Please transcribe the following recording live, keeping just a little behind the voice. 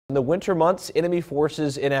In the winter months, enemy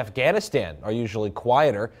forces in Afghanistan are usually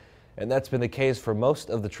quieter, and that's been the case for most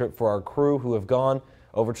of the trip for our crew who have gone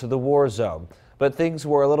over to the war zone. But things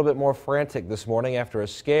were a little bit more frantic this morning after a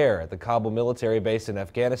scare at the Kabul Military Base in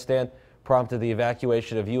Afghanistan prompted the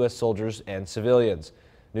evacuation of U.S. soldiers and civilians.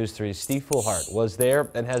 News 3's Steve Fulhart was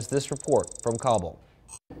there and has this report from Kabul.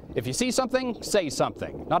 If you see something, say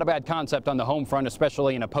something. Not a bad concept on the home front,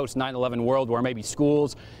 especially in a post-9/11 world where maybe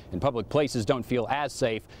schools and public places don't feel as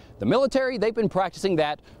safe. The military, they've been practicing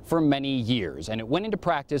that for many years, and it went into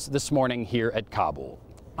practice this morning here at Kabul.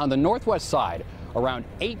 On the northwest side, around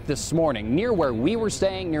 8 this morning, near where we were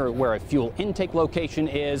staying, near where a fuel intake location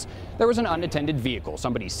is, there was an unattended vehicle.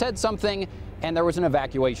 Somebody said something, and there was an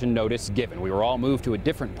evacuation notice given. We were all moved to a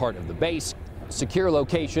different part of the base, secure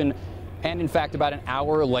location. And in fact, about an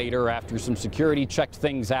hour later, after some security checked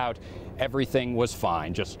things out, everything was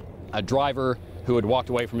fine. Just a driver who had walked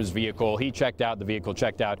away from his vehicle. He checked out, the vehicle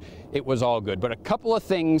checked out. It was all good. But a couple of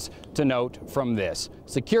things to note from this.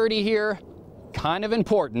 Security here, kind of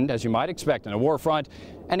important, as you might expect on a war front.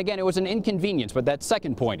 And again, it was an inconvenience. But that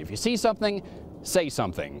second point, if you see something, say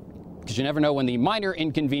something. Because you never know when the minor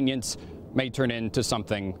inconvenience may turn into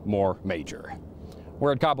something more major.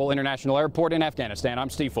 We're at Kabul International Airport in Afghanistan. I'm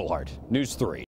Steve Fulhart, News 3.